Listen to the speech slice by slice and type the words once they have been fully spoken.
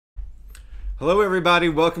Hello everybody,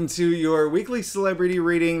 welcome to your weekly celebrity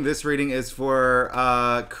reading. This reading is for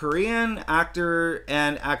Korean actor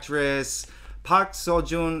and actress Park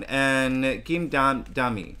Seonjoon and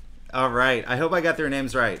Dami. All right, I hope I got their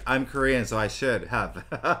names right. I'm Korean, so I should have.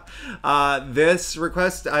 This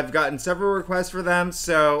request, I've gotten several requests for them,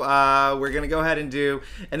 so we're going to go ahead and do,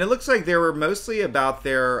 and it looks like they were mostly about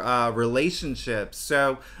their relationships.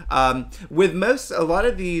 So with a lot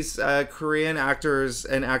of these Korean actors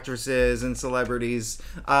and actresses and celebrities,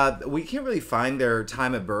 we can't really find their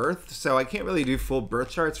time of birth, so I can't really do full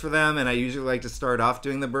birth charts for them, and I usually like to start off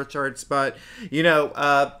doing the birth charts, but, you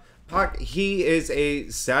know, he is a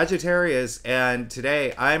Sagittarius, and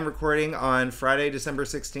today I'm recording on Friday, December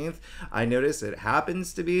 16th. I notice it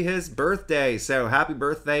happens to be his birthday, so happy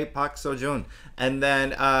birthday, Park Seonjoon. And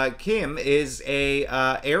then Kim is a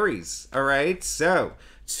Aries, all right? So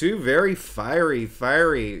two very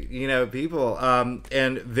fiery, you know, people,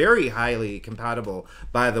 and very highly compatible,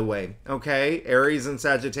 by the way, okay? Aries and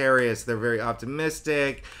Sagittarius, they're very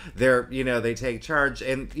optimistic, they're, you know, they take charge,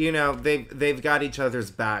 and, you know, they've got each other's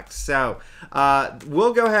back. So,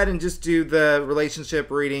 we'll go ahead and just do the relationship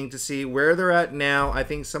reading to see where they're at now. I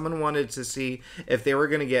think someone wanted to see if they were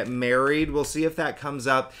going to get married. We'll see if that comes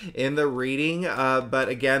up in the reading, but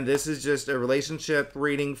again, this is just a relationship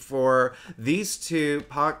reading for these two,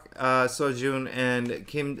 Park Seonjoon and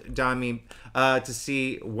Kim Dami, to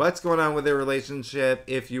see what's going on with their relationship.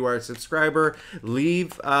 If you are a subscriber,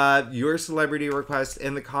 leave your celebrity request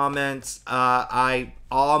in the comments.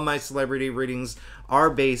 All my celebrity readings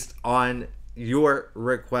are based on your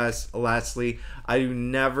requests. Lastly, I do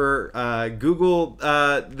never Google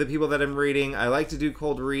the people that I'm reading. I like to do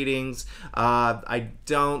cold readings. I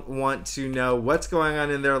don't want to know what's going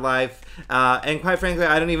on in their life, and quite frankly,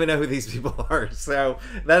 I don't even know who these people are. So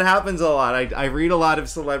that happens a lot. I read a lot of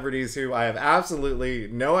celebrities who I have absolutely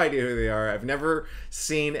no idea who they are. I've never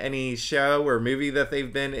seen any show or movie that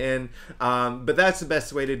they've been in, but that's the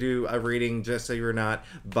best way to do a reading, just so you're not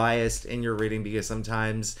biased in your reading, because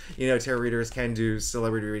sometimes, you know, tarot readers can do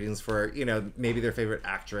celebrity readings for, you know, maybe their favorite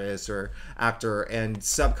actress or actor, and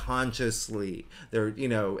subconsciously they're, you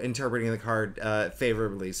know, interpreting the card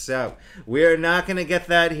favorably. So we're not going to get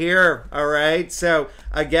that here. All right, so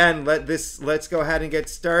again, let's go ahead and get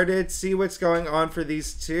started. See what's going on for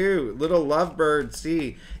these two little lovebirds.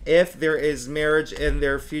 See if there is marriage in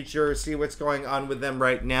their future. See what's going on with them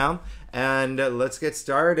right now, and let's get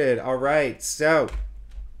started. All right, so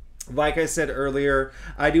like I said earlier,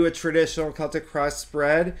 I do a traditional Celtic cross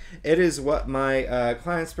spread. It is what my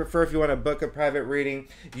clients prefer. If you want to book a private reading,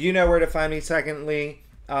 you know where to find me. Secondly,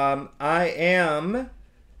 I am,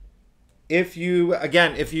 if you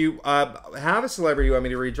have a celebrity you want me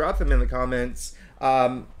to read, drop them in the comments.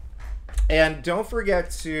 And don't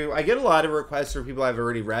forget to, I get a lot of requests for people I've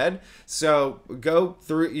already read, so go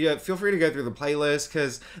through, feel free to go through the playlist,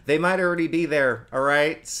 because they might already be there, all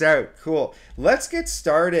right? So, cool. Let's get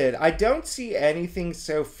started. I don't see anything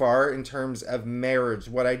so far in terms of marriage.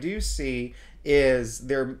 What I do see is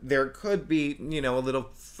there could be, you know, a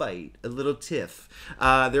little fight, a little tiff.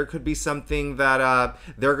 There could be something that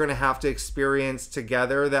they're going to have to experience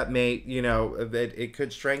together that may, you know, it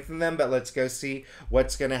could strengthen them, but let's go see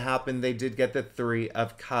what's going to happen. They did get the Three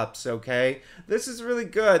of Cups, okay? This is really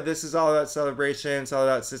good. This is all about celebration. It's all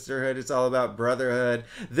about sisterhood. It's all about brotherhood.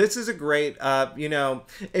 This is a great, you know,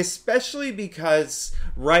 especially because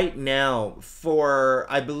right now, for,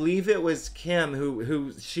 I believe it was Kim,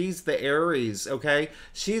 who she's the Aries, okay?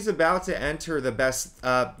 She's about to enter the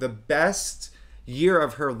best year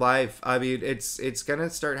of her life. I mean, it's gonna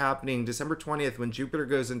start happening December 20th when Jupiter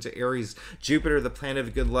goes into Aries. Jupiter, the planet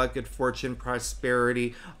of good luck, good fortune,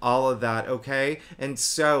 prosperity, all of that, okay? And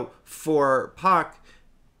so for Pak,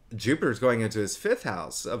 Jupiter's going into his 5th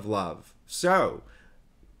house of love. So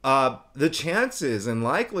the chances and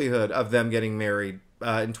likelihood of them getting married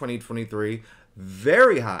in 2023,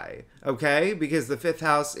 very high, okay? Because the 5th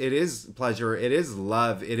house, it is pleasure, it is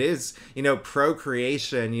love, it is, you know,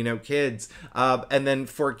 procreation, you know, kids. And then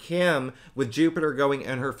for Kim, with Jupiter going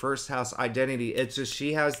in her 1st house, identity, it's just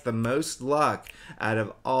she has the most luck out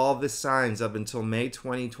of all the signs up until May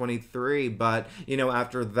 2023. But, you know,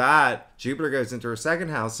 after that, Jupiter goes into her 2nd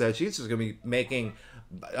house, so she's just gonna be making,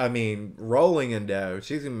 I mean, rolling in dough.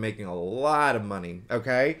 She's gonna be making a lot of money,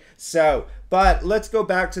 okay? So, but let's go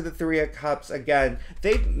back to the Three of Cups again.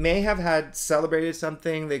 They may have had celebrated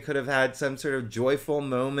something. They could have had some sort of joyful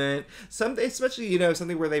moment, something, especially, you know,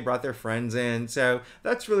 something where they brought their friends in. So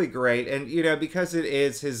that's really great. And, you know, because it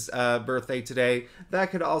is his birthday today,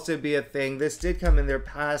 that could also be a thing. This did come in their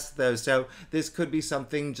past, though, so this could be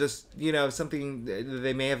something, just, you know, something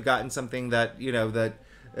they may have gotten something that, you know, that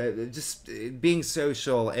just being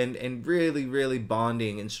social and really, really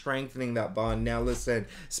bonding and strengthening that bond. Now, listen,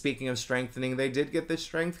 speaking of strengthening, they did get the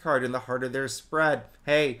strength card in the heart of their spread.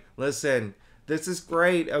 Hey, listen, this is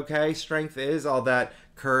great, okay? Strength is all that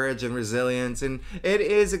courage and resilience, and it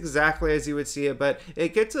is exactly as you would see it, but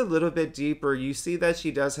it gets a little bit deeper. You see that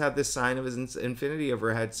she does have the sign of infinity over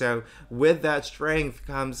her head, so with that strength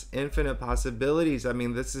comes infinite possibilities. I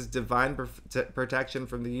mean, this is divine protection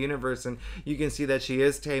from the universe, and you can see that she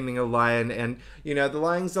is taming a lion, and you know, the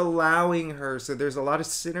lion's allowing her, so there's a lot of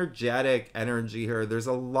synergetic energy here. There's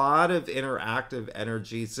a lot of interactive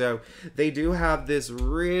energy, so they do have this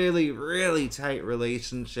really, really tight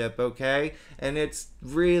relationship, okay? And it's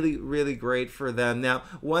really, really great for them. Now,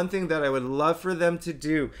 one thing that I would love for them to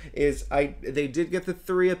do is they did get the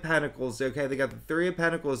Three of Pentacles, okay? They got the Three of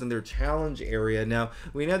Pentacles in their challenge area. Now,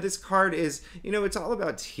 we know this card is, you know, it's all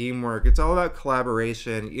about teamwork. It's all about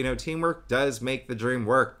collaboration. You know, teamwork does make the dream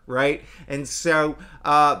work, right? And so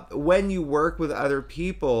when you work with other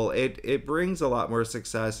people, it brings a lot more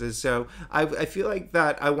successes. So I feel like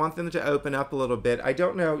that I want them to open up a little bit. I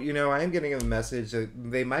don't know, you know, I am getting a message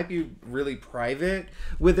that they might be really private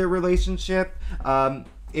with their relationship.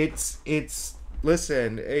 It's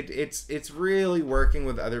really working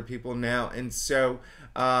with other people now, and so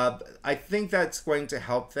I think that's going to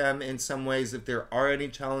help them in some ways. If there are any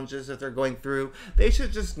challenges that they're going through, they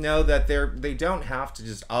should just know that they don't have to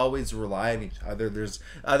just always rely on each other. There's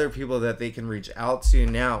other people that they can reach out to.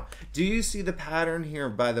 Now, do you see the pattern here,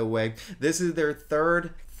 by the way? This is their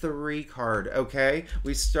third Three card, okay?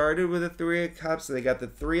 We started with a Three of Cups, so they got the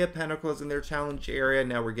Three of Pentacles in their challenge area.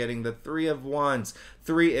 Now we're getting the Three of Wands.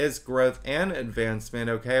 Three is growth and advancement,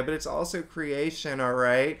 okay? But it's also creation, all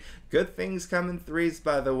right? Good things come in threes,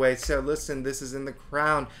 by the way. So listen, this is in the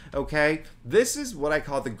crown, okay? This is what I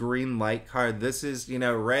call the green light card. This is, you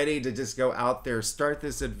know, ready to just go out there, start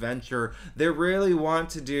this adventure. They really want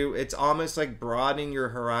to do, it's almost like broadening your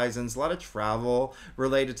horizons. A lot of travel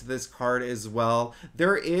related to this card as well.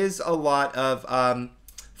 There is a lot of,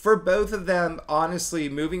 for both of them, honestly,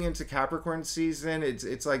 moving into Capricorn season,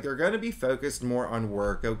 it's like they're going to be focused more on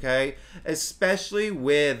work, okay? Especially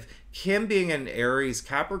with Kim being an Aries,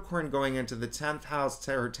 Capricorn going into the 10th house,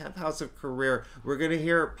 her 10th house of career. We're going to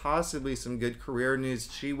hear possibly some good career news.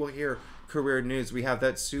 She will hear career news. We have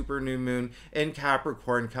that super new moon in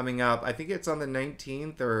Capricorn coming up. I think it's on the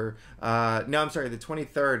 19th or no, I'm sorry, the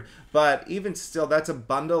 23rd. But even still, that's a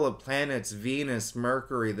bundle of planets: Venus,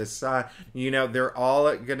 Mercury, the Sun. You know, they're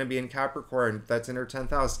all going to be in Capricorn. That's in her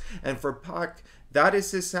 10th house. And for Puck, that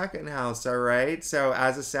is his second house, all right? So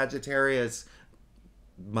as a Sagittarius,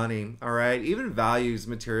 money, all right, even values,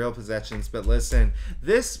 material possessions. But listen,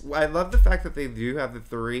 this, I love the fact that they do have the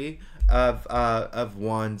Three of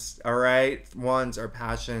Wands, all right? Wands are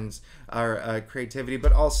passions, are creativity,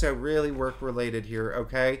 but also really work related here,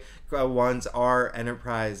 okay? Wands are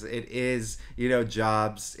enterprise. It is, you know,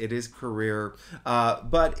 jobs. It is career,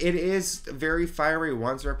 but it is very fiery.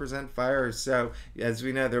 Wands represent fire, so as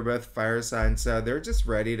we know, they're both fire signs, so they're just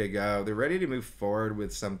ready to go. They're ready to move forward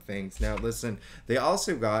with some things. Now listen, they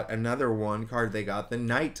also got another one card. They got the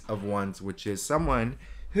Knight of Wands, which is someone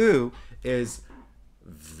who is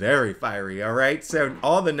very fiery, all right? So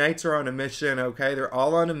all the knights are on a mission, okay? They're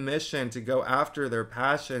all on a mission to go after their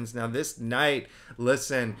passions. Now this knight,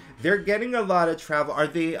 listen, they're getting a lot of travel. Are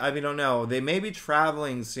they, I mean, I don't know. They may be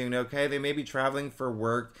traveling soon, okay? They may be traveling for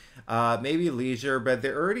work, maybe leisure, but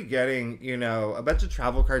they're already getting, you know, a bunch of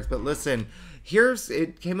travel cards. But listen,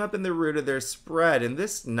 it came up in the root of their spread, and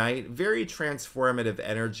this knight, very transformative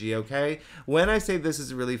energy, okay? When I say this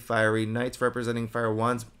is really fiery, knights representing fire,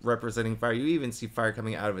 wands representing fire, you even see fire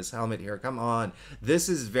coming out of his helmet here. Come on. This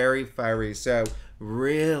is very fiery. So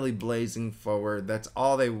really blazing forward. That's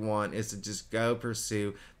all they want, is to just go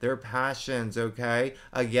pursue their passions, okay?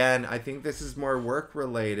 Again, I think this is more work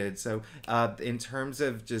related. So in terms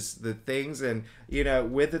of just the things, and you know,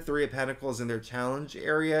 with the Three of Pentacles in their challenge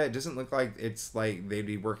area, it doesn't look like it's like they'd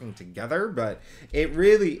be working together, but it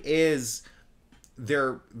really is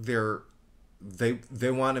they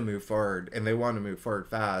want to move forward, and they want to move forward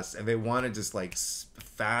fast, and they want to just like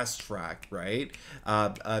fast track, right?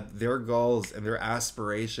 Their goals and their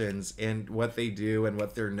aspirations and what they do and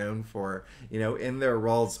what they're known for, you know, in their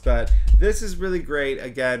roles. But this is really great.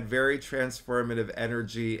 Again, very transformative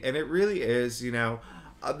energy, and it really is, you know,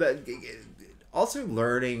 also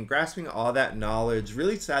learning, grasping all that knowledge,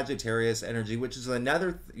 really Sagittarius energy, which is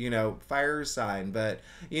another, you know, fire sign. But,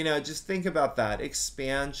 you know, just think about that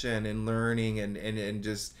expansion and learning and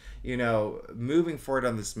just, you know, moving forward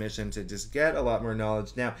on this mission to just get a lot more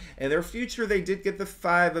knowledge. Now, in their future, they did get the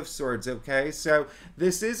Five of Swords, okay? So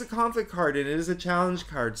this is a conflict card and it is a challenge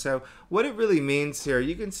card. So what it really means here,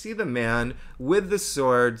 you can see the man with the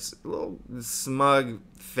swords, a little smug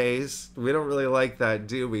face. We don't really like that,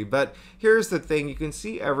 do we? But here's the thing, you can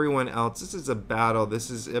see everyone else. This is a battle. This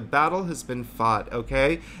is a battle has been fought,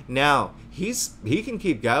 okay? Now, he can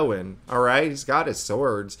keep going, all right? He's got his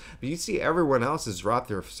swords, but you see everyone else has dropped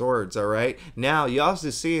their swords, all right? Now, you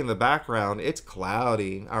also see in the background, it's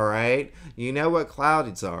cloudy, all right? You know what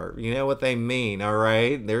clouds are. You know what they mean, all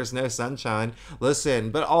right? There's no sunshine.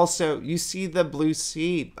 Listen, but also, you see the blue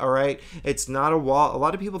sea, all right? It's not a wall. A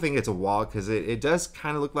lot of people think it's a wall because it does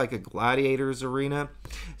kind of look like a gladiator's arena.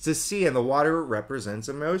 It's a sea, and the water represents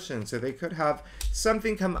emotion. So they could have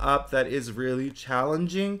something come up that is really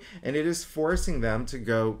challenging, and it is forcing them to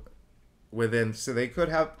go within. So they could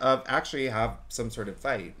have actually have some sort of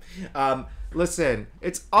fight. Listen,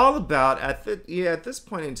 it's all about at this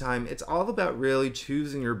point in time, it's all about really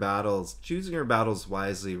choosing your battles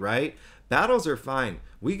wisely, right? Battles are fine.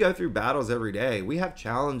 We go through battles every day. We have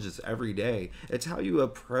challenges every day. It's how you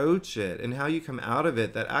approach it and how you come out of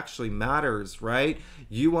it that actually matters, right?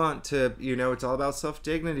 You want to, you know, it's all about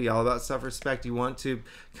self-dignity, all about self-respect. You want to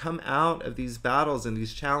come out of these battles and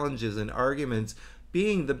these challenges and arguments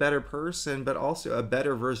being the better person, but also a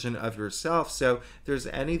better version of yourself. So if there's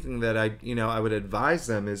anything that I would advise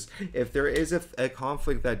them is if there is a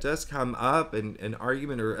conflict that does come up, an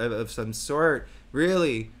argument or of some sort,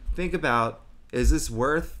 really think about, is this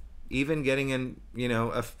worth even getting in, you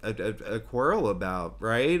know, a quarrel about,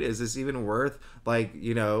 right? Is this even worth, like,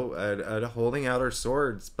 you know, holding out our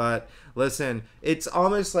swords? But listen, it's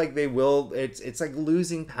almost like they will, it's like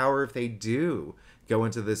losing power if they do go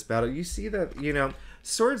into this battle. You see that, you know,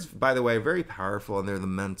 swords, by the way, are very powerful, and they're the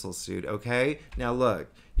mental suit, okay? Now look,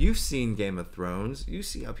 you've seen Game of Thrones. You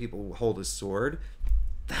see how people hold a sword.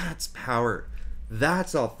 That's power.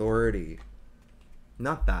 That's authority.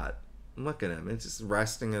 Not that. Look at him. It's just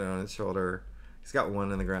resting it on his shoulder. He's got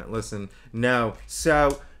one in the ground. Listen, no.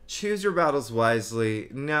 So choose your battles wisely.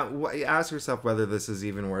 Now, ask yourself whether this is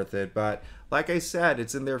even worth it. But like I said,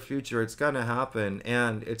 it's in their future. It's going to happen.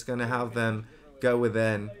 And it's going to have them go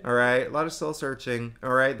within. All right? A lot of soul searching.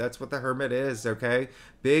 All right? That's what the Hermit is. Okay?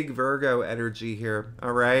 Big Virgo energy here.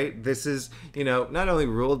 All right? This is, you know, not only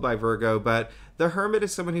ruled by Virgo, but the Hermit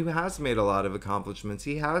is someone who has made a lot of accomplishments.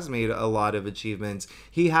 He has made a lot of achievements.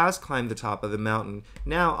 He has climbed the top of the mountain.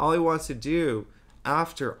 Now, all he wants to do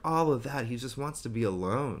after all of that, he just wants to be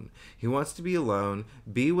alone. He wants to be alone,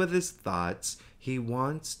 be with his thoughts. He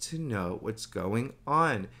wants to know what's going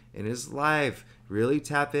on in his life. Really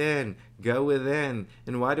tap in, go within.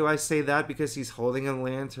 And why do I say that? Because he's holding a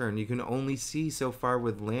lantern. You can only see so far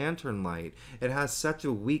with lantern light. It has such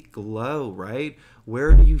a weak glow, right?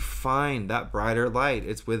 Where do you find that brighter light?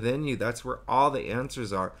 It's within you. That's where all the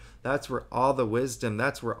answers are. That's where all the wisdom,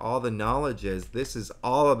 that's where all the knowledge is. This is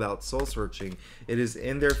all about soul searching. It is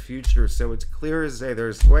in their future. So it's clear as day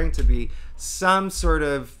there's going to be some sort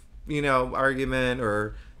of, you know, argument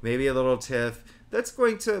or maybe a little tiff that's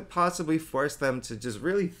going to possibly force them to just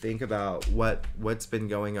really think about what's been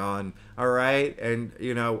going on, all right? And,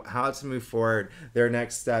 you know, how to move forward, their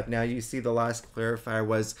next step. Now, you see the last clarifier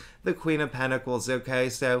was the Queen of Pentacles, okay?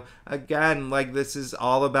 So, again, like, this is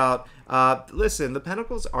all about, listen, the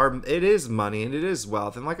Pentacles it is money and it is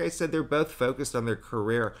wealth. And like I said, they're both focused on their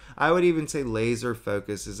career. I would even say laser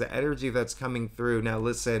focus is the energy that's coming through. Now,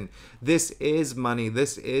 listen, this is money.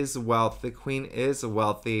 This is wealth. The Queen is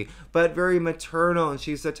wealthy, but very maternal. And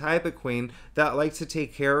she's the type of queen that likes to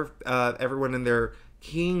take care of everyone in their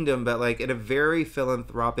kingdom, but like in a very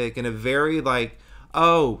philanthropic, in a very like,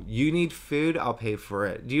 oh, you need food, I'll pay for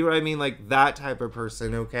it. Do you know what I mean? Like that type of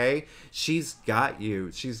person, okay? She's got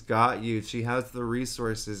you. She's got you. She has the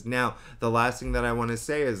resources. Now, the last thing that I want to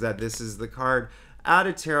say is that this is the card out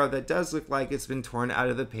of tarot that does look like it's been torn out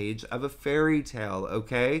of the page of a fairy tale,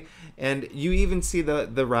 okay? And you even see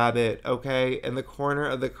the rabbit, okay, in the corner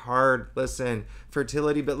of the card. Listen,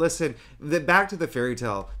 fertility, but listen, back to the fairy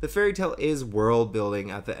tale. The fairy tale is world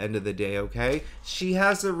building at the end of the day, okay? She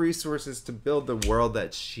has the resources to build the world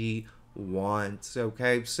that she wants,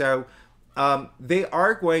 okay? So they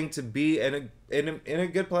are going to be in a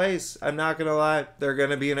good place. I'm not gonna lie, they're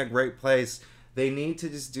gonna be in a great place. They need to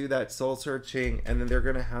just do that soul searching, and then they're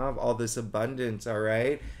going to have all this abundance, all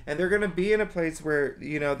right? And they're going to be in a place where,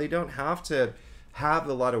 you know, they don't have to have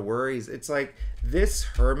a lot of worries. It's like this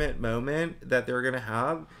hermit moment that they're going to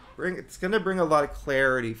have, it's going to bring a lot of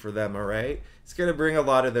clarity for them, all right? It's going to bring a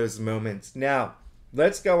lot of those moments. Now,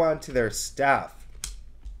 let's go on to their staff.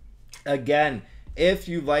 Again, If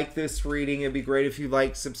you like this reading, it'd be great if you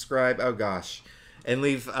like, subscribe, oh gosh, and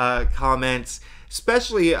leave comments,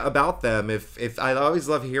 especially about them. If I always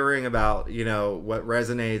love hearing about, you know, what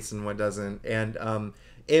resonates and what doesn't. And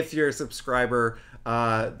if you're a subscriber,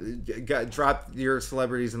 drop your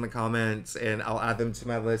celebrities in the comments and I'll add them to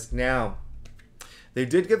my list. Now, they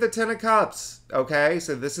did get the 10 of Cups, okay?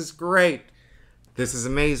 So this is great. This is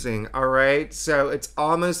amazing, all right? So it's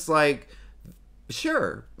almost like,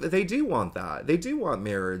 sure, they do want that. They do want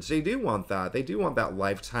marriage. They do want that. They do want that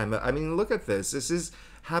lifetime. I mean, look at this. This is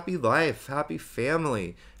happy life, happy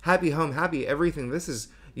family, happy home, happy everything. This is,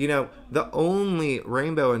 you know, the only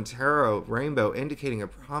rainbow in tarot, rainbow indicating a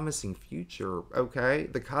promising future, okay?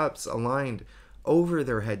 The cups aligned over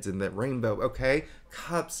their heads in that rainbow, okay?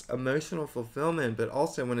 Cups, emotional fulfillment, but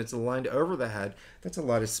also when it's aligned over the head, that's a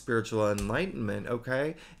lot of spiritual enlightenment,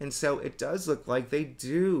 okay? And so it does look like they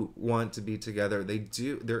do want to be together.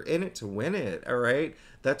 They're in it to win it, all right?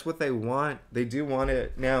 That's what they want. They do want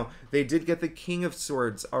it. Now, they did get the King of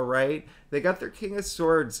Swords, all right? They got their King of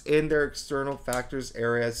Swords in their external factors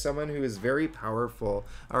area, someone who is very powerful,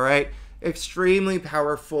 all right? Extremely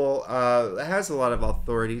powerful, has a lot of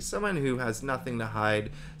authority, someone who has nothing to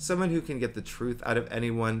hide, someone who can get the truth out of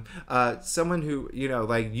anyone, someone who, you know,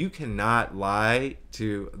 like, you cannot lie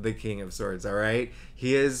to the King of Swords, all right?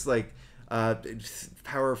 He is, like,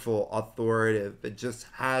 powerful, authoritative, but just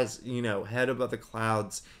has, you know, head above the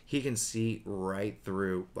clouds. He can see right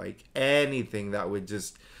through, like, anything that would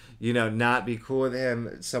just, you know, not be cool with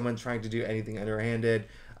him, someone trying to do anything underhanded.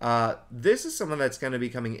 This is someone that's going to be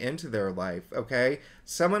coming into their life, okay?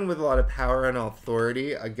 Someone with a lot of power and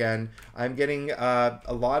authority. Again, I'm getting a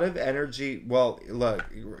lot of energy. Well, look,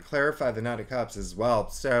 clarify the Knight of Cups as well.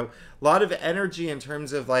 So, a lot of energy in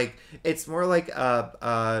terms of, like, it's more like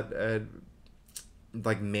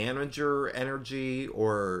like manager energy,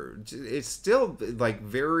 or it's still, like,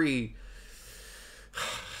 very...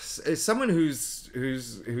 It's someone who's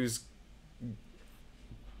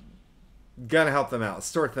gonna help them out,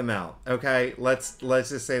 sort them out, okay? Let's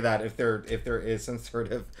just say that if there is some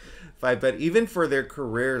sort of fight, but even for their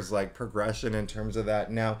careers, like, progression in terms of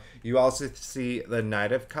that. Now, you also see the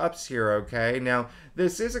Knight of Cups here, okay? Now,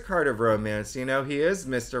 this is a card of romance, you know? He is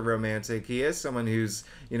Mr. Romantic. He is someone who's,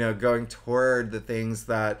 you know, going toward the things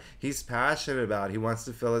that he's passionate about. He wants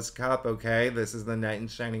to fill his cup, okay? This is the Knight in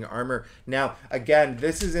Shining Armor. Now, again,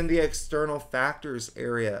 this is in the external factors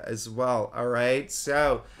area as well, all right?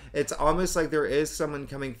 So, it's almost like there is someone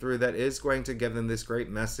coming through that is going to give them this great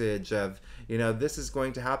message of, you know, this is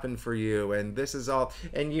going to happen for you, and this is all.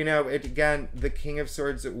 And, you know, it, again, the King of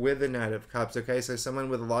Swords with the Knight of Cups, okay? So someone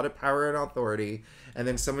with a lot of power and authority, and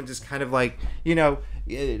then someone just kind of, like, you know,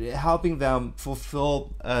 helping them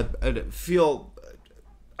fulfill, feel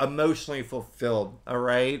emotionally fulfilled, all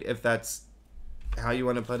right? If that's how you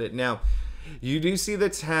want to put it. Now, you do see the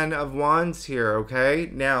 10 of Wands here, okay?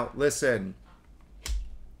 Now, listen.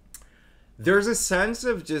 There's a sense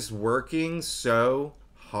of just working so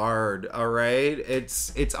hard, all right?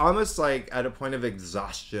 It's almost like at a point of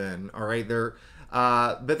exhaustion, all right?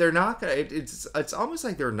 But they're not gonna. It's almost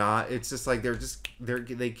like they're not. It's just like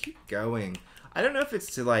they keep going. I don't know if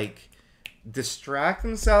it's to, like, distract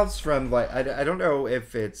themselves from, like, I don't know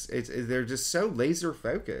if it's they're just so laser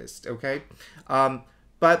focused, okay?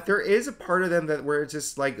 But there is a part of them that where it's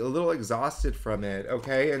just, like, a little exhausted from it,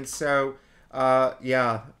 okay? And so,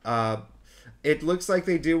 yeah. It looks like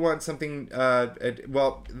they do want something,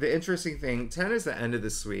 well, the interesting thing, 10 is the end of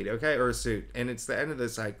the suite, okay, or a suit, and it's the end of the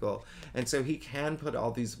cycle, and so he can put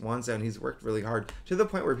all these wands down. He's worked really hard, to the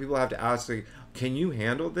point where people have to ask, like, can you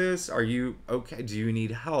handle this? Are you okay? Do you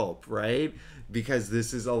need help, right? Because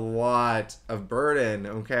this is a lot of burden,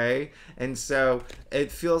 okay? And so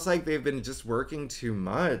it feels like they've been just working too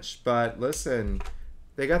much, but listen,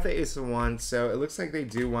 they got the Ace of Wands, so it looks like they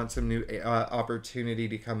do want some new opportunity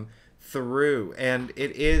to come through, and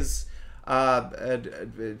it is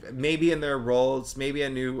maybe in their roles, maybe a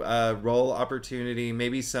new role opportunity,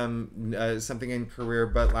 maybe some something in career.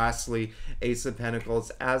 But lastly, Ace of Pentacles.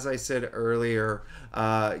 As I said earlier,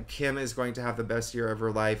 Kim is going to have the best year of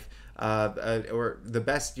her life, or the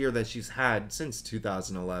best year that she's had since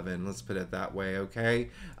 2011. Let's put it that way, okay?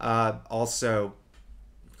 Also,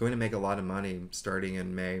 going to make a lot of money starting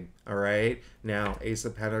in May, all right? Now, Ace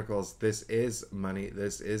of Pentacles, this is money,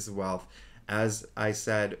 this is wealth. As I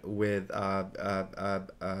said with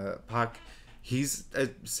Puck, he's a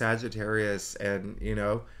Sagittarius, and, you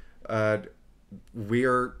know,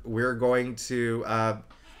 we're going to, oh,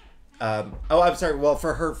 I'm sorry, well,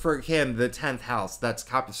 for him, the 10th house, that's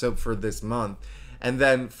copy soap for this month. And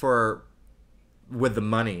then for with the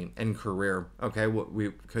money and career. Okay,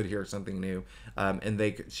 we could hear something new,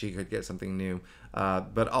 and she could get something new,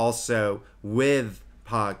 but also with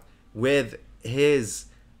Pak, with his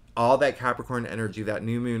all that Capricorn energy, that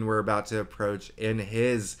new moon we're about to approach in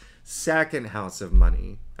his second house of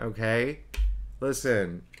money. Okay,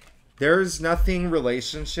 listen, there's nothing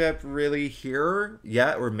relationship really here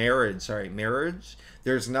yet, or marriage. Sorry, marriage.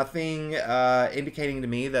 There's nothing indicating to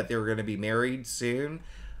me that they're going to be married soon.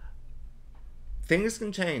 Things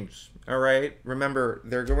can change, all right? Remember,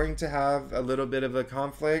 they're going to have a little bit of a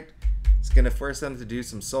conflict. It's going to force them to do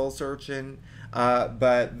some soul searching.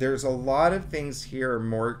 But there's a lot of things here,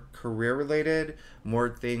 more career-related, more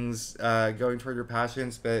things going toward your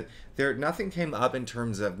passions. But nothing came up in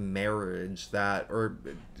terms of marriage or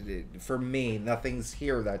for me, nothing's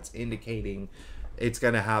here that's indicating it's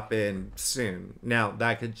going to happen soon. Now,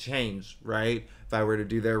 that could change, right? If I were to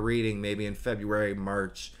do their reading maybe in February,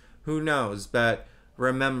 March, who knows? But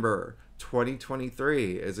remember,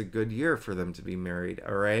 2023 is a good year for them to be married,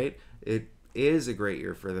 all right? It is a great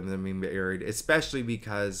year for them to be married, especially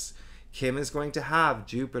because Kim is going to have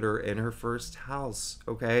Jupiter in her first house,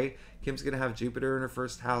 okay? Kim's going to have Jupiter in her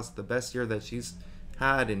first house, the best year that she's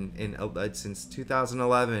had since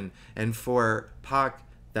 2011. And for Pak,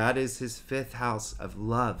 that is his fifth house of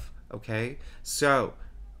love, okay? So,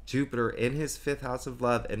 Jupiter in his fifth house of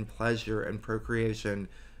love and pleasure and procreation,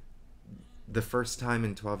 the first time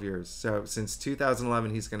in 12 years. So since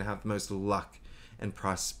 2011, he's going to have the most luck and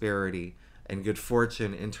prosperity and good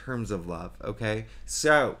fortune in terms of love, okay?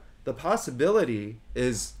 So the possibility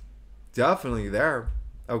is definitely there,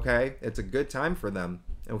 okay? It's a good time for them,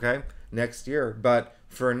 okay? Next year. But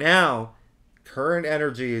for now, current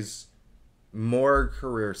energies, more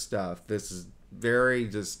career stuff. This is very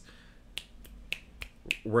just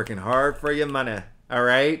working hard for your money. All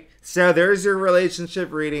right, so there's your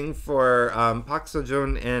relationship reading for Pak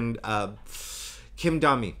SEOJOON and Kim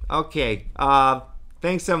Dami. Okay,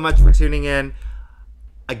 thanks so much for tuning in.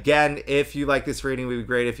 Again, if you like this reading, it would be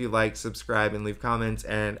great if you like, subscribe, and leave comments.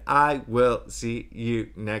 And I will see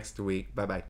you next week. Bye-bye.